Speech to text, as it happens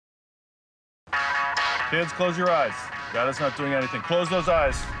Kids, close your eyes. That is not doing anything. Close those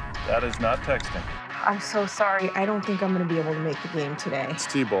eyes. That is not texting. I'm so sorry. I don't think I'm going to be able to make the game today. It's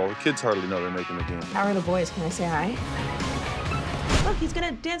T-ball. The kids hardly know they're making the game. How are the boys? Can I say hi? Look, he's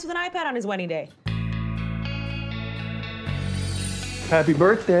going to dance with an iPad on his wedding day. Happy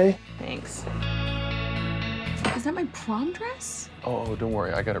birthday. Thanks. Is that my prom dress? Oh, don't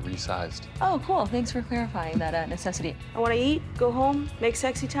worry. I got it resized. Oh, cool. Thanks for clarifying that necessity. I want to eat, go home, make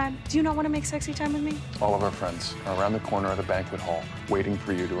sexy time. Do you not want to make sexy time with me? All of our friends are around the corner of the banquet hall waiting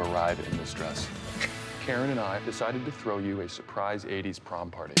for you to arrive in this dress. Karen and I decided to throw you a surprise 80s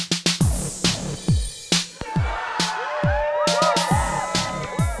prom party.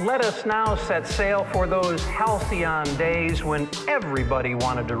 Let us now set sail for those halcyon days when everybody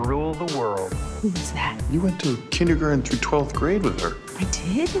wanted to rule the world. Who was that? You went to kindergarten through 12th grade with her. I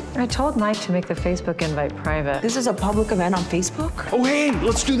did? I told Mike to make the Facebook invite private. This is a public event on Facebook? Oh, hey,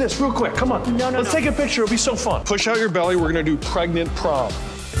 let's do this real quick. Come on. Let's take a picture. It'll be so fun. Push out your belly. We're going to do pregnant prom.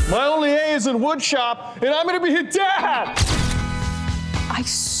 My only A is in wood shop, and I'm going to be a dad. I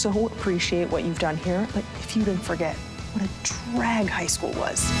so appreciate what you've done here, but if you didn't forget what a drag high school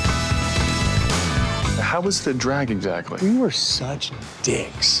was. How was it a drag exactly? We were such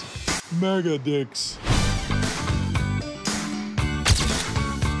dicks. Mega dicks.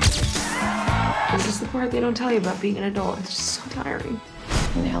 This is the part they don't tell you about being an adult. It's just so tiring.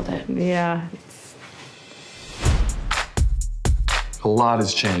 Nailed it. Yeah. A lot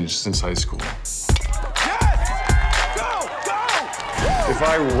has changed since high school. If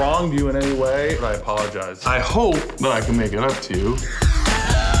I wronged you in any way, I apologize. I hope that I can make it up to you.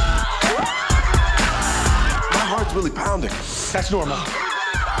 My heart's really pounding. That's normal.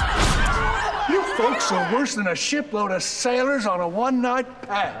 You folks are worse than a shipload of sailors on a one-night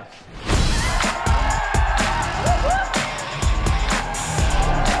path.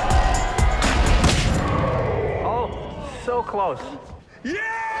 Oh, so close.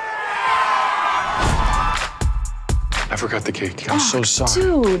 I forgot the cake. I'm so sorry.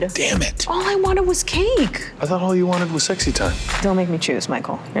 Dude. Damn it. All I wanted was cake. I thought all you wanted was sexy time. Don't make me choose,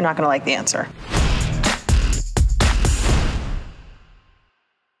 Michael. You're not going to like the answer.